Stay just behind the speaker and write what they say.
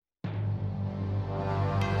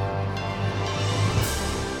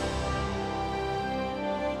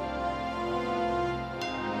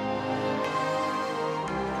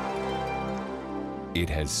It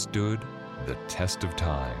has stood the test of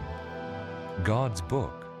time. God's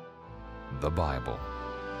book, the Bible,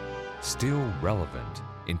 still relevant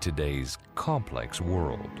in today's complex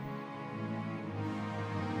world.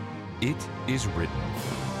 It is written,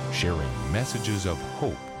 sharing messages of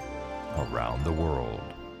hope around the world.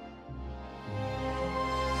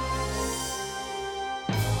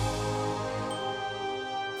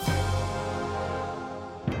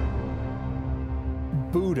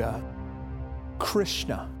 Buddha,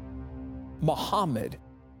 Krishna, Muhammad,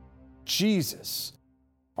 Jesus.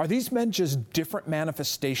 Are these men just different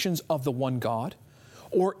manifestations of the one God?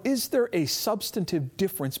 Or is there a substantive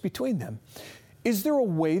difference between them? Is there a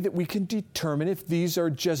way that we can determine if these are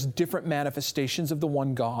just different manifestations of the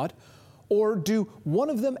one God? Or do one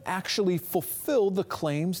of them actually fulfill the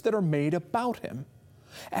claims that are made about Him?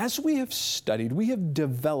 As we have studied, we have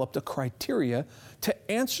developed a criteria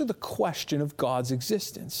to answer the question of God's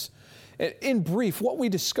existence. In brief, what we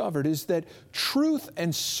discovered is that truth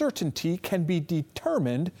and certainty can be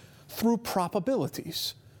determined through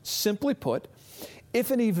probabilities. Simply put,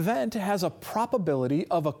 if an event has a probability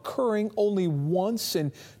of occurring only once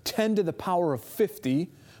in 10 to the power of 50,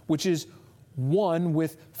 which is 1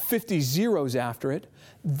 with 50 zeros after it,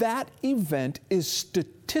 that event is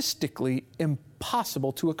statistically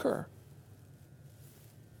impossible to occur.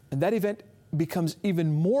 And that event becomes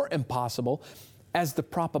even more impossible as the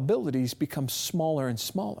probabilities become smaller and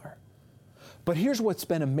smaller. But here's what's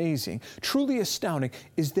been amazing, truly astounding,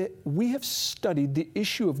 is that we have studied the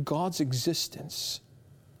issue of God's existence,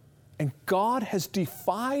 and God has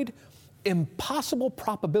defied impossible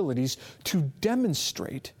probabilities to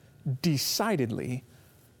demonstrate decidedly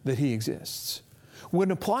that He exists.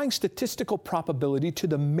 When applying statistical probability to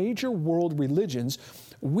the major world religions,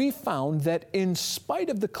 we found that in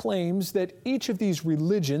spite of the claims that each of these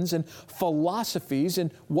religions and philosophies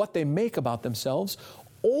and what they make about themselves,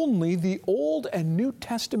 only the Old and New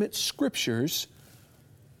Testament scriptures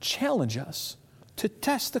challenge us to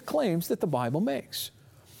test the claims that the Bible makes.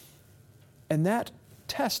 And that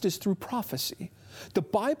test is through prophecy. The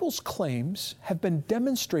Bible's claims have been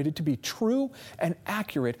demonstrated to be true and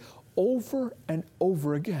accurate over and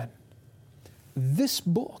over again. This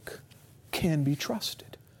book can be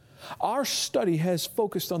trusted. Our study has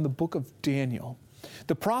focused on the book of Daniel.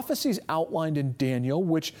 The prophecies outlined in Daniel,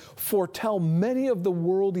 which foretell many of the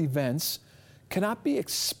world events, cannot be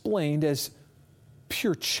explained as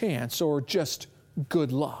pure chance or just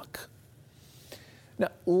good luck.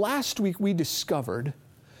 Now, last week we discovered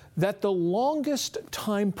that the longest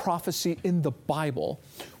time prophecy in the Bible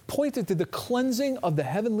pointed to the cleansing of the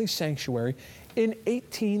heavenly sanctuary in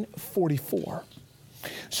 1844.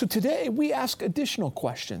 So today we ask additional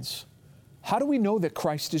questions. How do we know that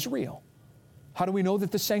Christ is real? How do we know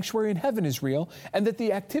that the sanctuary in heaven is real and that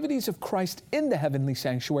the activities of Christ in the heavenly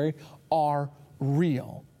sanctuary are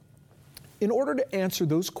real? In order to answer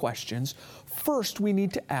those questions, first we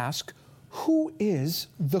need to ask, who is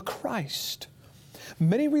the Christ?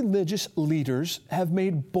 Many religious leaders have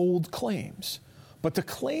made bold claims, but the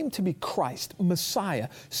claim to be Christ, Messiah,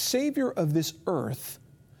 Savior of this earth,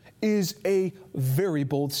 is a very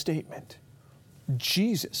bold statement.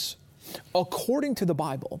 Jesus, according to the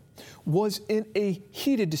Bible, was in a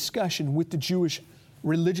heated discussion with the Jewish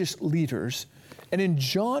religious leaders. And in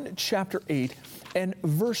John chapter 8 and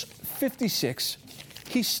verse 56,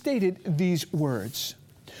 he stated these words,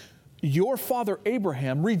 "Your father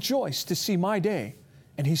Abraham rejoiced to see my day,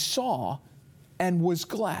 and he saw and was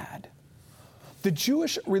glad." The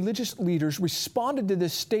Jewish religious leaders responded to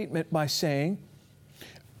this statement by saying,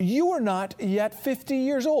 "You are not yet 50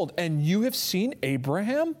 years old, and you have seen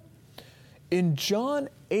Abraham?" In John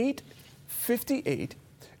 8:58,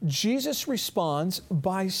 Jesus responds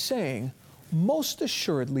by saying, "Most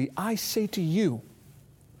assuredly, I say to you,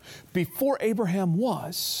 before Abraham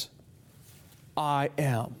was, I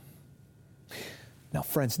am." Now,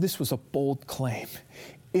 friends, this was a bold claim.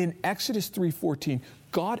 In Exodus 3:14,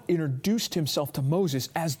 God introduced Himself to Moses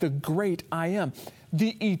as the great I am,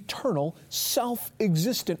 the eternal,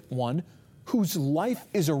 self-existent one whose life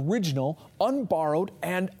is original, unborrowed,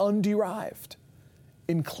 and underived.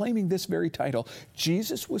 In claiming this very title,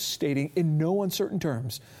 Jesus was stating in no uncertain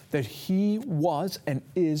terms that He was and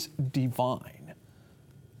is divine,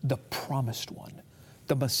 the promised one,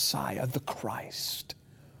 the Messiah, the Christ.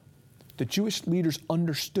 The Jewish leaders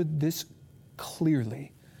understood this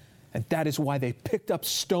clearly, and that is why they picked up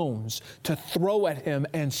stones to throw at Him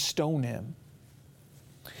and stone Him.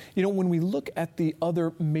 You know, when we look at the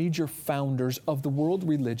other major founders of the world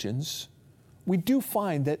religions, we do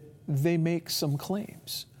find that they make some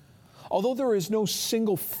claims. Although there is no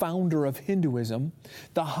single founder of Hinduism,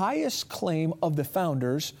 the highest claim of the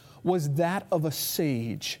founders was that of a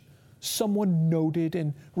sage, someone noted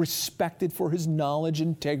and respected for his knowledge,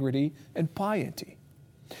 integrity, and piety.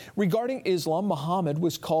 Regarding Islam, Muhammad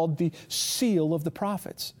was called the seal of the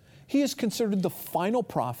prophets. He is considered the final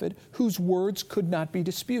prophet whose words could not be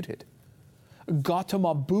disputed.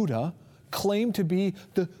 Gautama Buddha claimed to be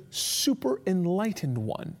the super enlightened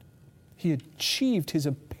one. He achieved his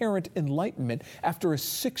apparent enlightenment after a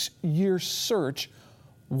 6-year search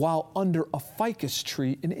while under a ficus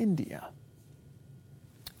tree in India.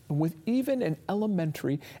 With even an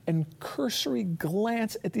elementary and cursory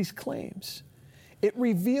glance at these claims, it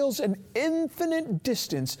reveals an infinite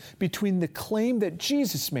distance between the claim that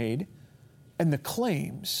Jesus made and the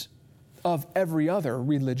claims of every other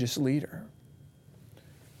religious leader.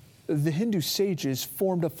 The Hindu sages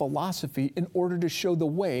formed a philosophy in order to show the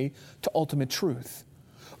way to ultimate truth.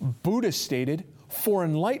 Buddha stated, "For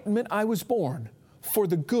enlightenment I was born, for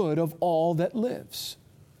the good of all that lives."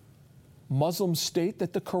 Muslims state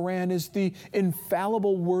that the Quran is the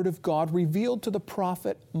infallible word of God revealed to the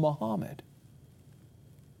prophet Muhammad.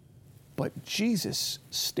 But Jesus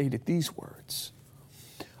stated these words,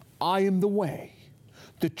 "I am the way,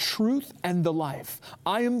 the truth, and the life.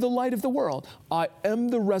 I am the light of the world. I am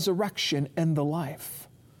the resurrection and the life."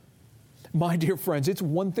 My dear friends, it's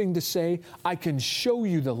one thing to say, "I can show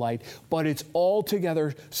you the light," but it's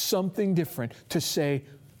altogether something different to say,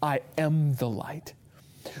 "I am the light."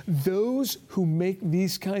 Those who make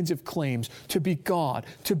these kinds of claims to be God,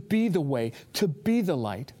 to be the way, to be the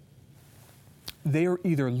light, they are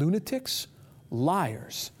either lunatics,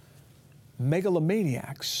 liars,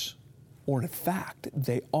 megalomaniacs, or in fact,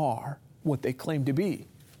 they are what they claim to be,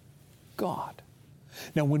 God.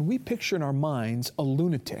 Now, when we picture in our minds a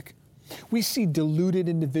lunatic, we see deluded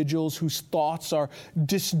individuals whose thoughts are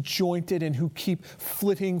disjointed and who keep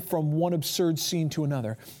flitting from one absurd scene to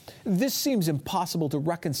another. This seems impossible to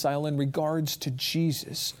reconcile in regards to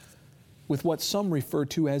Jesus with what some refer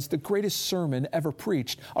to as the greatest sermon ever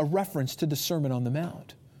preached, a reference to the Sermon on the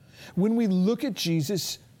Mount. When we look at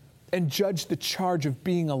Jesus and judge the charge of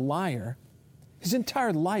being a liar, his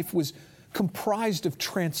entire life was comprised of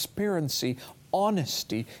transparency,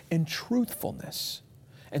 honesty, and truthfulness.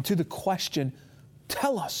 And to the question,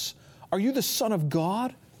 "Tell us, are you the Son of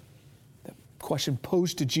God?" the question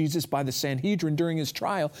posed to Jesus by the Sanhedrin during his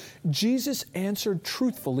trial, Jesus answered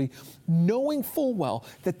truthfully, knowing full well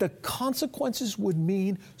that the consequences would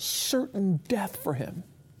mean certain death for him.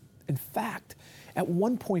 In fact, at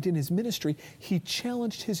one point in his ministry, he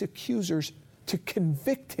challenged his accusers to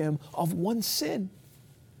convict him of one sin.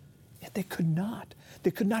 Yet they could not.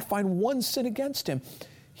 They could not find one sin against him.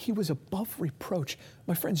 He was above reproach.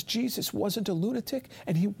 My friends, Jesus wasn't a lunatic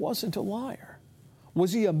and he wasn't a liar.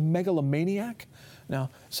 Was he a megalomaniac? Now,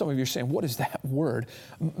 some of you are saying, what is that word?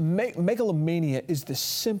 Megalomania is the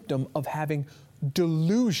symptom of having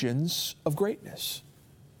delusions of greatness.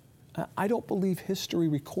 I don't believe history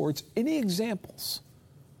records any examples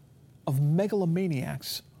of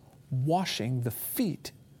megalomaniacs washing the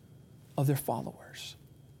feet of their followers.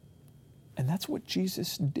 And that's what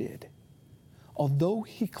Jesus did. Although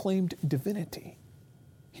he claimed divinity,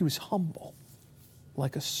 he was humble,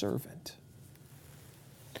 like a servant.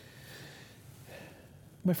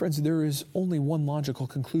 My friends, there is only one logical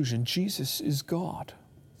conclusion. Jesus is God.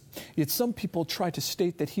 Yet some people try to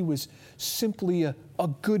state that he was simply a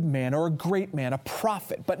good man or a great man, a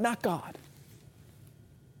prophet, but not God.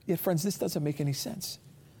 Yet, friends, this doesn't make any sense.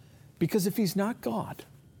 Because if he's not God,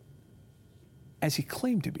 as he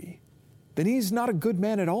claimed to be, then he's not a good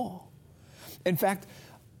man at all. In fact,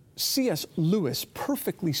 C.S. Lewis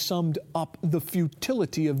perfectly summed up the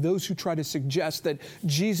futility of those who try to suggest that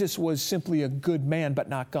Jesus was simply a good man but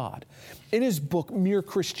not God. In his book, Mere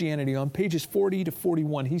Christianity, on pages 40 to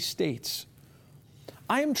 41, he states,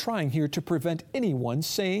 "I am trying here to prevent anyone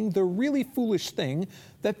saying the really foolish thing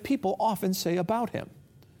that people often say about him.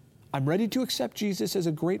 I'm ready to accept Jesus as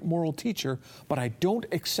a great moral teacher, but I don't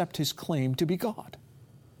accept his claim to be God.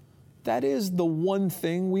 That is the one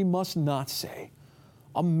thing we must not say.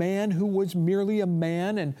 A man who was merely a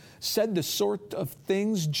man and said the sort of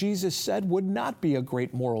things Jesus said would not be a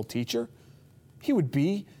great moral teacher. He would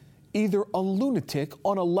be either a lunatic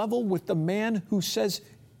on a level with the man who says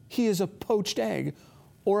he is a poached egg,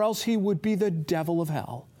 or else he would be the devil of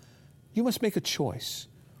hell. You must make a choice.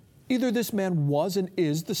 Either this man was and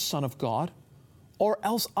is the Son of God, or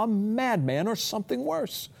else a madman or something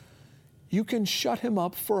worse. You can shut him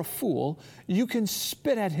up for a fool, you can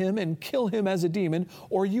spit at him and kill him as a demon,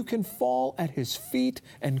 or you can fall at his feet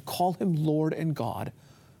and call him Lord and God.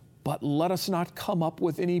 But let us not come up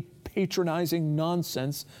with any patronizing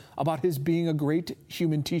nonsense about his being a great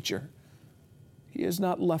human teacher. He has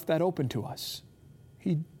not left that open to us.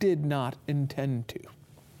 He did not intend to.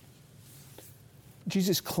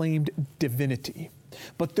 Jesus claimed divinity,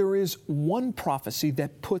 but there is one prophecy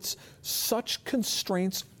that puts such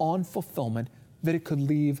constraints on fulfillment that it could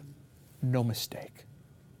leave no mistake.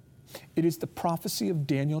 It is the prophecy of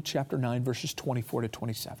Daniel chapter 9, verses 24 to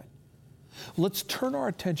 27. Let's turn our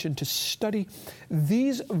attention to study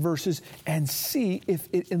these verses and see if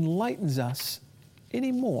it enlightens us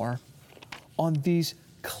any more on these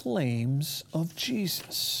claims of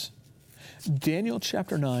Jesus. Daniel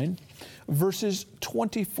chapter 9, verses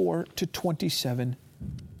 24 to 27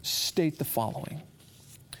 state the following.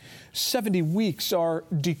 70 weeks are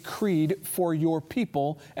decreed for your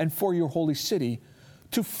people and for your holy city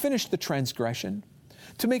to finish the transgression,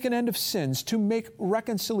 to make an end of sins, to make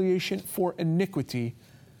reconciliation for iniquity,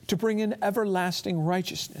 to bring in everlasting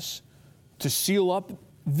righteousness, to seal up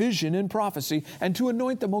vision and prophecy, and to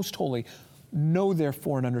anoint the most holy. Know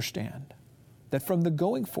therefore and understand that from the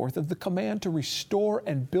going forth of the command to restore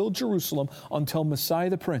and build Jerusalem until Messiah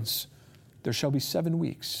the Prince, there shall be 7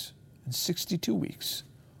 weeks and 62 weeks.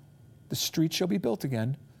 The street shall be built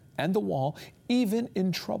again, and the wall, even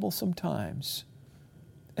in troublesome times.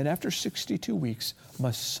 And after 62 weeks,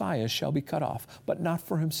 Messiah shall be cut off, but not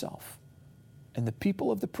for himself. And the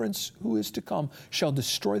people of the prince who is to come shall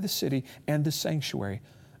destroy the city and the sanctuary.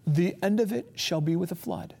 The end of it shall be with a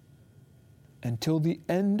flood. Until the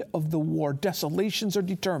end of the war, desolations are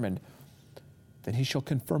determined. Then he shall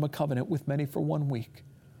confirm a covenant with many for 1 week.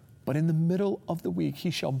 But in the middle of the week,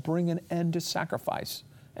 he shall bring an end to sacrifice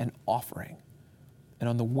and offering. And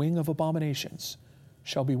on the wing of abominations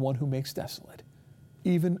shall be one who makes desolate,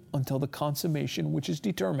 even until the consummation which is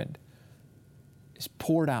determined is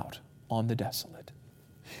poured out on the desolate.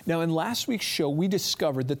 Now, in last week's show, we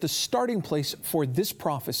discovered that the starting place for this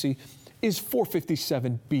prophecy is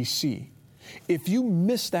 457 BC. If you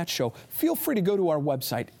missed that show, feel free to go to our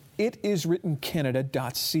website,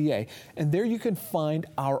 itiswrittencanada.ca, and there you can find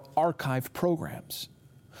our archived programs.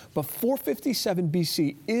 But 457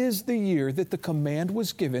 BC is the year that the command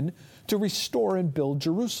was given to restore and build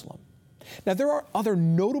Jerusalem. Now, there are other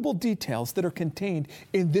notable details that are contained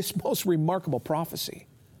in this most remarkable prophecy.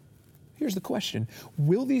 Here's the question: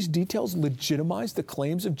 will these details legitimize the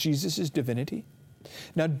claims of Jesus' divinity?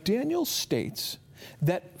 Now, Daniel states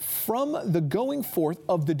that from the going forth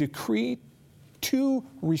of the decree to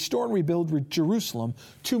restore and rebuild Jerusalem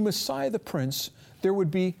to Messiah the Prince, there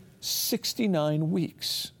would be 69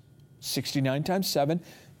 weeks. 69 times 7,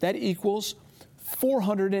 that equals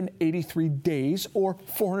 483 days or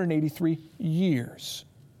 483 years.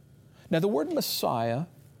 Now, the word Messiah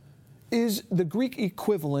is the Greek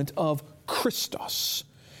equivalent of Christos.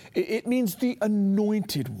 It means the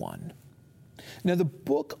anointed one. Now, the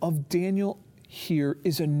book of Daniel here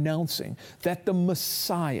is announcing that the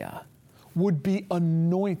Messiah would be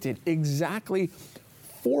anointed exactly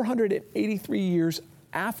 483 years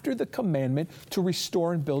after the commandment to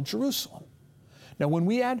restore and build Jerusalem. Now, when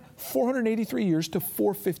we add 483 years to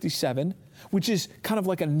 457, which is kind of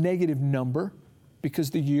like a negative number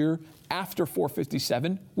because the year after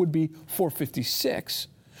 457 would be 456,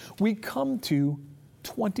 we come to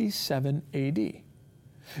 27 AD.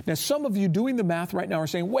 Now, some of you doing the math right now are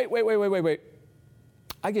saying, wait.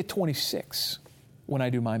 I get 26 when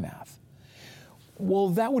I do my math. Well,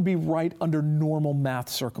 that would be right under normal math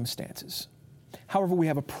circumstances. However, we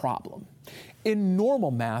have a problem. In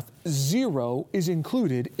normal math, 0 is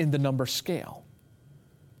included in the number scale.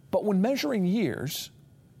 But when measuring years,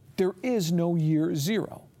 there is no year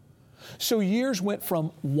 0. So years went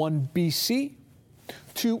from 1 BC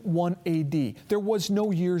to 1 AD. There was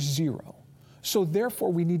no year 0. So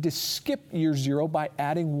therefore, we need to skip year 0 by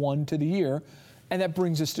adding 1 to the year, and that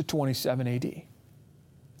brings us to 27 AD.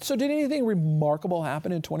 So did anything remarkable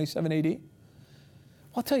happen in 27 AD? Well,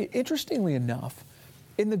 I'll tell you, interestingly enough,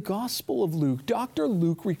 in the Gospel of Luke, Dr.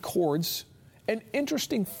 Luke records an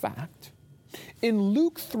interesting fact. In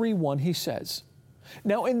Luke 3:1, he says,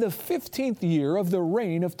 "Now in the 15th year of the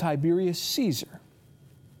reign of Tiberius Caesar."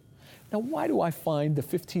 Now, why do I find the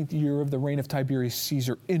 15th year of the reign of Tiberius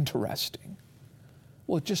Caesar interesting?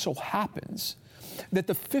 Well, it just so happens that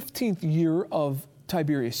the 15th year of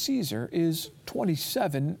Tiberius Caesar is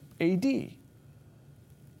 27 AD.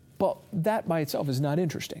 But that by itself is not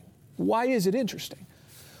interesting. Why is it interesting?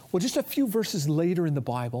 Well, just a few verses later in the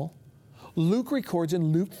Bible, Luke records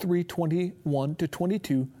in Luke 3:21 to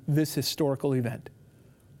 22 this historical event.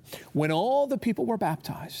 When all the people were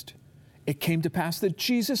baptized, it came to pass that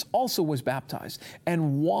Jesus also was baptized.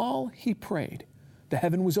 And while he prayed, the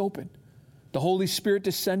heaven was open. The Holy Spirit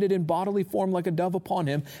descended in bodily form like a dove upon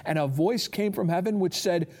him, and a voice came from heaven which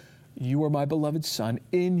said, "You are my beloved Son.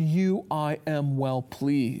 In you I am well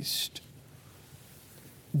pleased."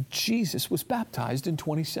 Jesus was baptized in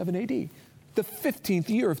 27 AD, the 15th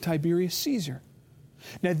year of Tiberius Caesar.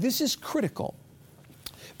 Now, this is critical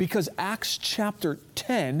because Acts chapter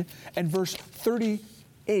 10 and verse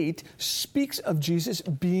 38 speaks of Jesus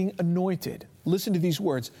being anointed. Listen to these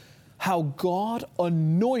words. How God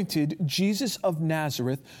anointed Jesus of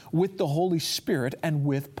Nazareth with the Holy Spirit and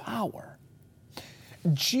with power.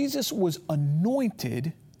 Jesus was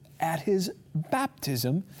anointed at his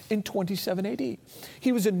baptism in 27 AD.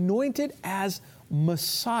 He was anointed as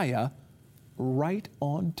Messiah right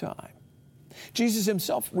on time. Jesus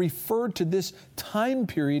himself referred to this time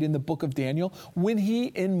period in the book of Daniel when he,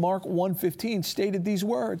 in Mark 1:15, stated these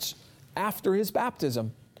words after his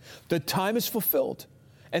baptism, "The time is fulfilled,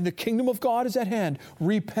 and the kingdom of God is at hand.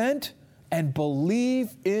 Repent and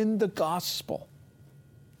believe in the gospel."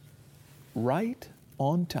 Right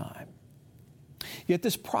on time. Yet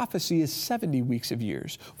this prophecy is 70 weeks of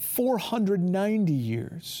years, 490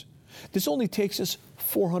 years. This only takes us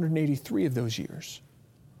 483 of those years.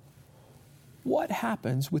 What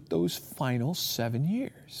happens with those final 7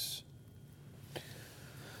 years?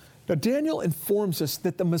 Now, Daniel informs us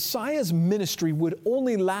that the Messiah's ministry would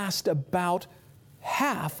only last about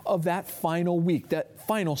half of that final week, that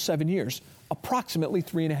final 7 years, approximately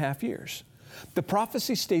 3.5 years. The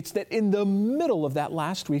prophecy states that in the middle of that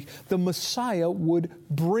last week, the Messiah would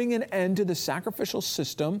bring an end to the sacrificial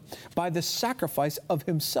system by the sacrifice of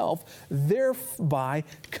himself, thereby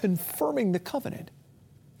confirming the covenant.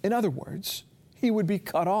 In other words, he would be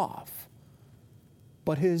cut off.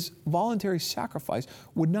 But his voluntary sacrifice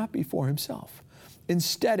would not be for himself.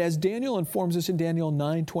 Instead, as Daniel informs us in Daniel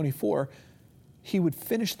 9:24, he would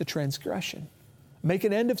finish the transgression, make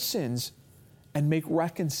an end of sins, and make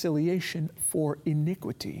reconciliation for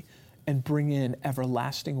iniquity, and bring in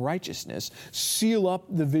everlasting righteousness, seal up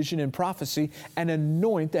the vision and prophecy, and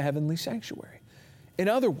anoint the heavenly sanctuary. In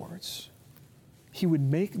other words, he would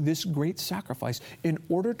make this great sacrifice in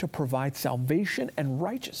order to provide salvation and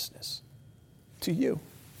righteousness to you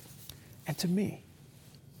and to me.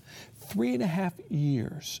 3.5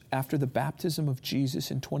 years after the baptism of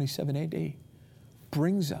Jesus in 27 AD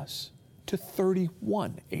brings us to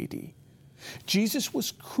 31 AD. Jesus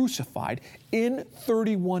was crucified in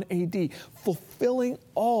 31 AD, fulfilling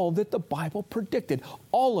all that the Bible predicted,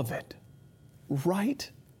 all of it, right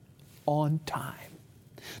on time.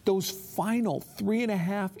 Those final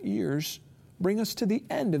 3.5 years bring us to the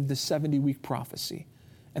end of the 70-week prophecy.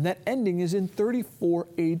 And that ending is in 34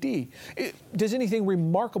 AD. Does anything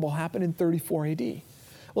remarkable happen in 34 AD?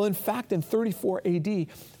 Well, in fact, in 34 AD,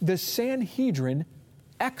 the Sanhedrin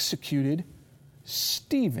executed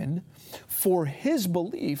Stephen for his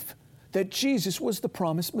belief that Jesus was the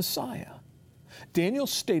promised Messiah. Daniel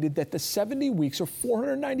stated that the 70 weeks or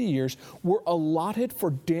 490 years were allotted for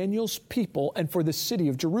Daniel's people and for the city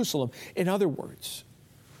of Jerusalem. In other words,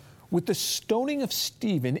 with the stoning of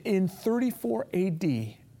Stephen in 34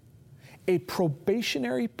 AD, a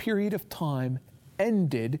probationary period of time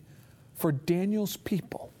ended for Daniel's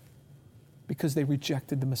people because they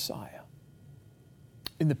rejected the Messiah.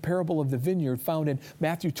 In the parable of the vineyard found in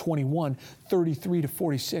Matthew 21, 33 to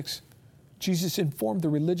 46, Jesus informed the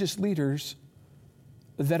religious leaders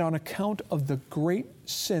that on account of the great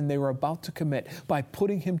sin they were about to commit by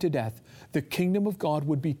putting him to death, the kingdom of God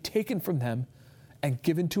would be taken from them and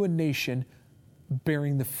given to a nation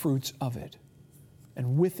bearing the fruits of it.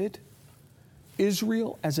 And with it,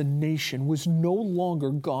 Israel as a nation was no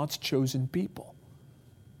longer God's chosen people.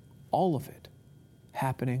 All of it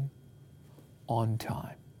happening on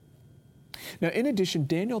time. Now, in addition,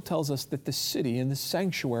 Daniel tells us that the city and the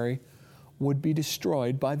sanctuary would be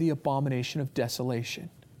destroyed by the abomination of desolation.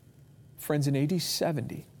 Friends, in AD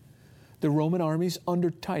 70, the Roman armies under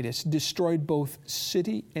Titus destroyed both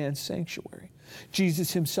city and sanctuary.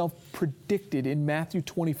 Jesus himself predicted in Matthew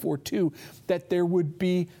 24:2 that there would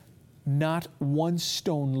be not one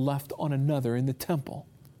stone left on another in the temple.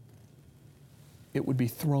 It would be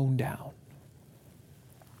thrown down.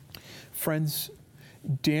 Friends,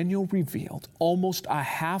 Daniel revealed almost a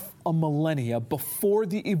half a millennia before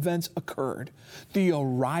the events occurred, the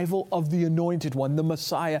arrival of the Anointed One, the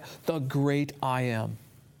Messiah, the great I Am.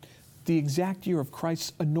 The exact year of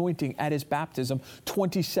Christ's anointing at his baptism,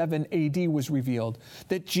 27 AD, was revealed,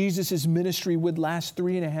 that Jesus' ministry would last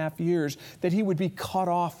 3.5 years, that he would be cut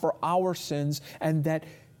off for our sins, and that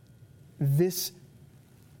this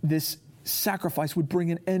sacrifice would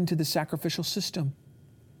bring an end to the sacrificial system,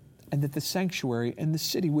 and that the sanctuary and the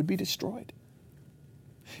city would be destroyed.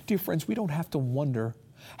 Dear friends, we don't have to wonder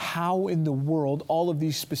how in the world all of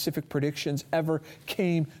these specific predictions ever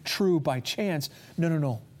came true by chance.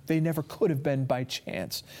 No. They never could have been by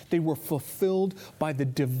chance. They were fulfilled by the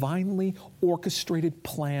divinely orchestrated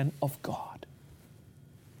plan of God.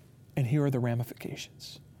 And here are the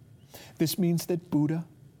ramifications. This means that Buddha,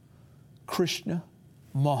 Krishna,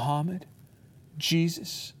 Muhammad,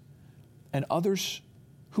 Jesus, and others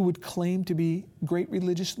who would claim to be great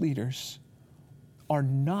religious leaders are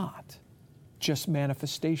not just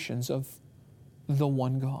manifestations of the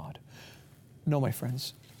one God. No, my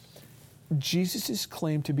friends, Jesus'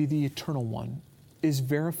 claim to be the eternal one is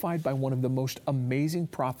verified by one of the most amazing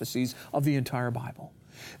prophecies of the entire Bible.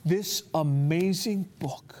 This amazing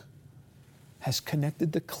book has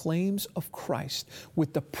connected the claims of Christ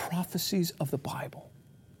with the prophecies of the Bible.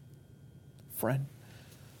 Friend,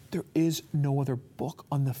 there is no other book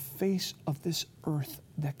on the face of this earth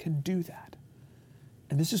that can do that.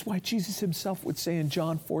 And this is why Jesus himself would say in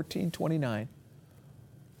John 14:29,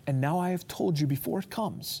 "And now I have told you before it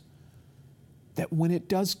comes, that when it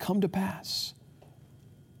does come to pass,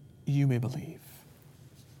 you may believe."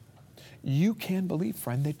 You can believe,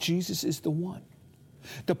 friend, that Jesus is the one.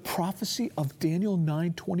 The prophecy of Daniel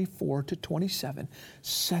 9:24-27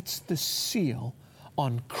 sets the seal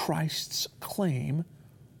on Christ's claim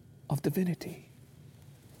of divinity.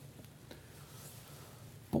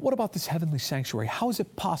 But what about this heavenly sanctuary? How is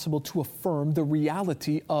it possible to affirm the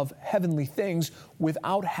reality of heavenly things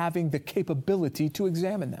without having the capability to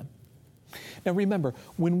examine them? Now remember,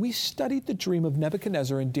 when we studied the dream of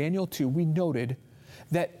Nebuchadnezzar in Daniel 2, we noted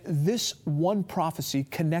that this one prophecy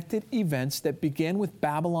connected events that began with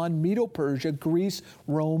Babylon, Medo-Persia, Greece,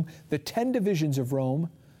 Rome, the 10 divisions of Rome,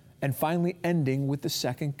 and finally ending with the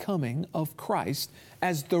second coming of Christ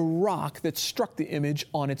as the rock that struck the image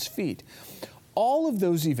on its feet. All of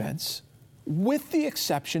those events, with the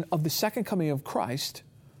exception of the second coming of Christ,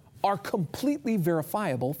 are completely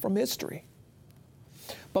verifiable from history.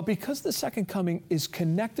 But because the second coming is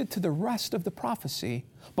connected to the rest of the prophecy,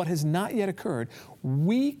 but has not yet occurred,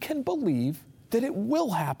 we can believe that it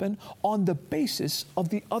will happen on the basis of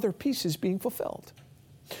the other pieces being fulfilled.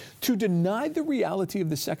 To deny the reality of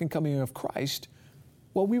the second coming of Christ,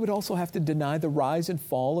 well, we would also have to deny the rise and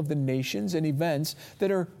fall of the nations and events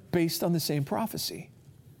that are based on the same prophecy.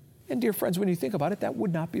 And dear friends, when you think about it, that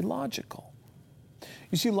would not be logical.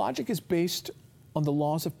 You see, logic is based on the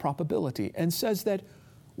laws of probability and says that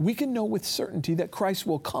we can know with certainty that Christ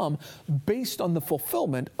will come based on the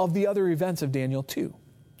fulfillment of the other events of Daniel 2.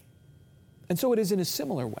 And so it is in a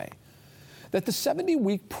similar way that the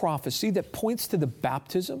 70-week prophecy that points to the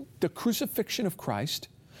baptism, the crucifixion of Christ,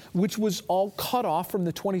 which was all cut off from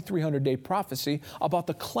the 2,300-day prophecy about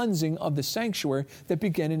the cleansing of the sanctuary that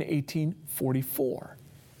began in 1844.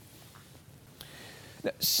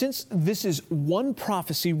 Now, since this is one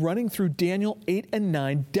prophecy running through Daniel 8 and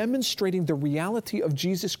 9, demonstrating the reality of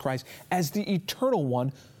Jesus Christ as the eternal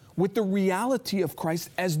one, with the reality of Christ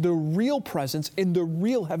as the real presence in the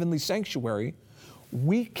real heavenly sanctuary,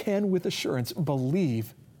 we can with assurance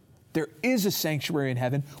believe there is a sanctuary in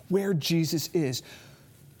heaven where Jesus is.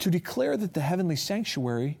 To declare that the heavenly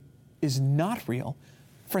sanctuary is not real,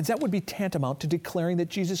 friends, that would be tantamount to declaring that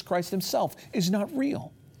Jesus Christ himself is not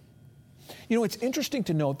real. You know, it's interesting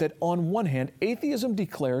to note that on one hand, atheism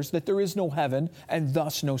declares that there is no heaven and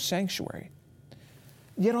thus no sanctuary.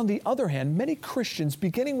 Yet on the other hand, many Christians,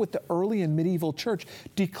 beginning with the early and medieval church,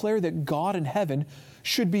 declare that God and heaven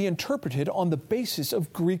should be interpreted on the basis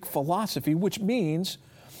of Greek philosophy, which means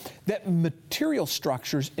that material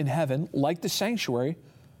structures in heaven, like the sanctuary,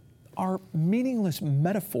 are meaningless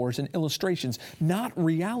metaphors and illustrations, not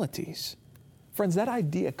realities. Friends, that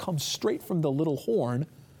idea comes straight from the little horn,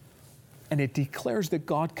 and it declares that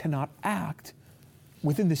God cannot act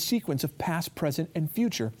within the sequence of past, present, and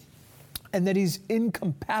future, and that he's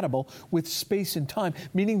incompatible with space and time,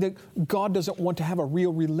 meaning that God doesn't want to have a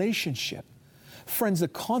real relationship. Friends, the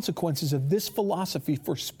consequences of this philosophy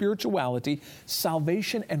for spirituality,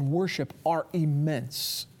 salvation, and worship are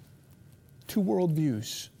immense. Two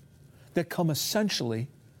worldviews that come essentially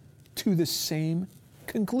to the same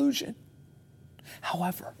conclusion.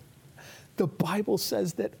 However, the Bible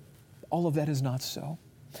says that all of that is not so.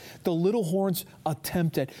 The little horn's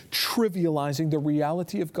attempt at trivializing the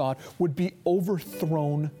reality of God would be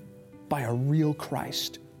overthrown by a real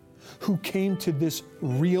Christ who came to this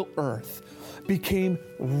real earth, became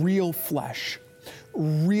real flesh,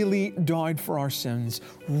 really died for our sins,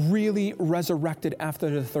 really resurrected after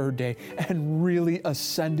the third day, and really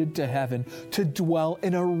ascended to heaven to dwell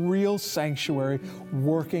in a real sanctuary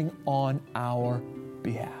working on our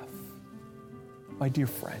behalf. My dear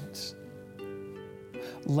friends,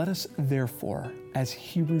 Let us therefore, as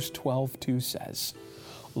Hebrews 12:2 says,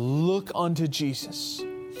 look unto Jesus,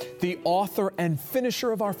 the author and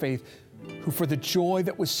finisher of our faith, who for the joy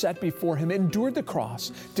that was set before him endured the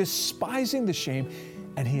cross, despising the shame,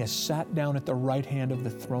 and he has sat down at the right hand of the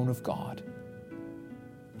throne of God.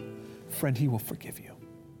 Friend, he will forgive you.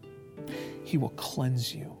 He will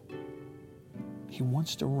cleanse you. He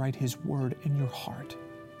wants to write his word in your heart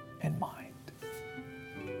and mind.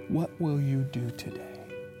 What will you do today?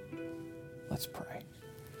 Let's pray.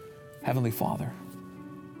 Heavenly Father,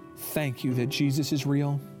 thank you that Jesus is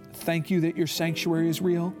real. Thank you that your sanctuary is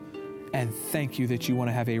real. And thank you that you want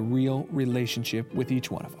to have a real relationship with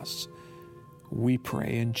each one of us. We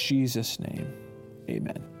pray in Jesus' name.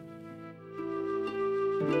 Amen.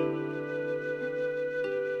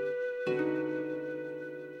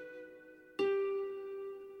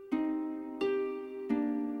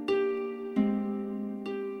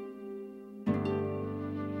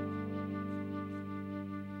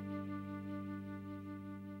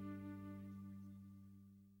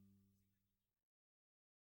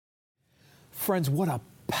 Friends, what a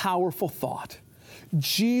powerful thought.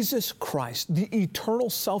 Jesus Christ, the eternal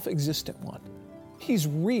self-existent one, he's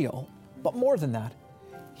real, but more than that,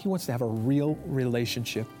 he wants to have a real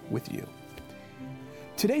relationship with you.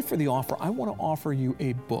 Today for the offer, I want to offer you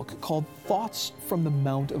a book called Thoughts from the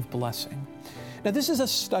Mount of Blessing. Now, this is a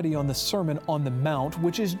study on the Sermon on the Mount,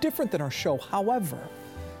 which is different than our show. However,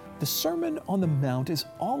 the Sermon on the Mount is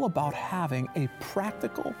all about having a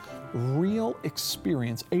practical, real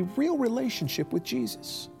experience, a real relationship with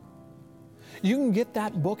Jesus. You can get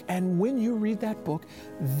that book, and when you read that book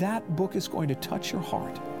is going to touch your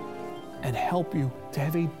heart and help you to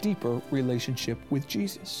have a deeper relationship with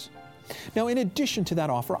Jesus. Now, in addition to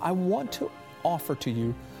that offer, I want to offer to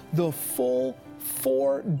you the full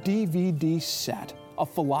 4-DVD set of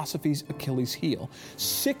Philosophy's Achilles Heel.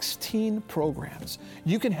 16 programs.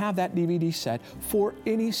 You can have that DVD set for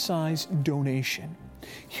any size donation.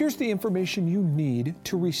 Here's the information you need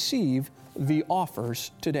to receive the offers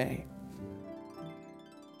today.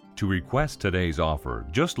 To request today's offer,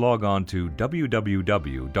 just log on to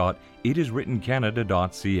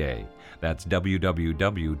www.itiswrittencanada.ca. That's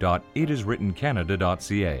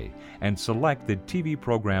www.itiswrittencanada.ca and select the TV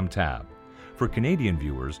program tab. For Canadian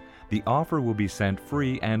viewers, the offer will be sent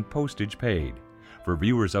free and postage paid. For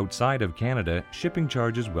viewers outside of Canada, shipping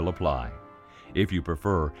charges will apply. If you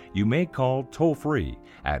prefer, you may call toll-free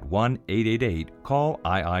at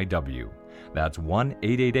 1-888-CALL-IIW. That's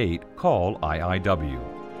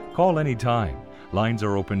 1-888-CALL-IIW. Call anytime. Lines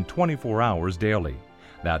are open 24 hours daily.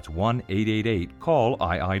 That's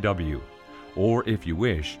 1-888-CALL-IIW. Or if you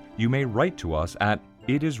wish, you may write to us at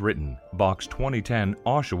It Is Written, Box 2010,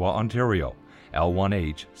 Oshawa, Ontario,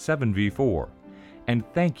 L1H 7V4. And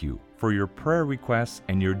thank you for your prayer requests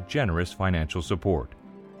and your generous financial support.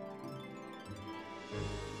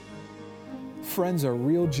 Friends, a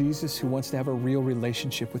real Jesus who wants to have a real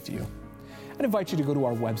relationship with you. I'd invite you to go to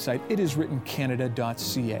our website,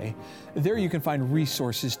 itiswrittencanada.ca. There you can find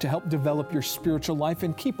resources to help develop your spiritual life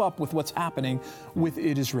and keep up with what's happening with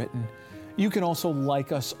It Is Written. You can also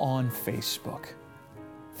like us on Facebook.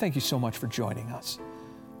 Thank you so much for joining us.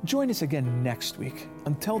 Join us again next week.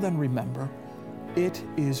 Until then, remember, it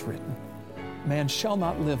is written, man shall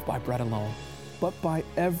not live by bread alone, but by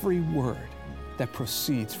every word that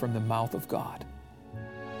proceeds from the mouth of God.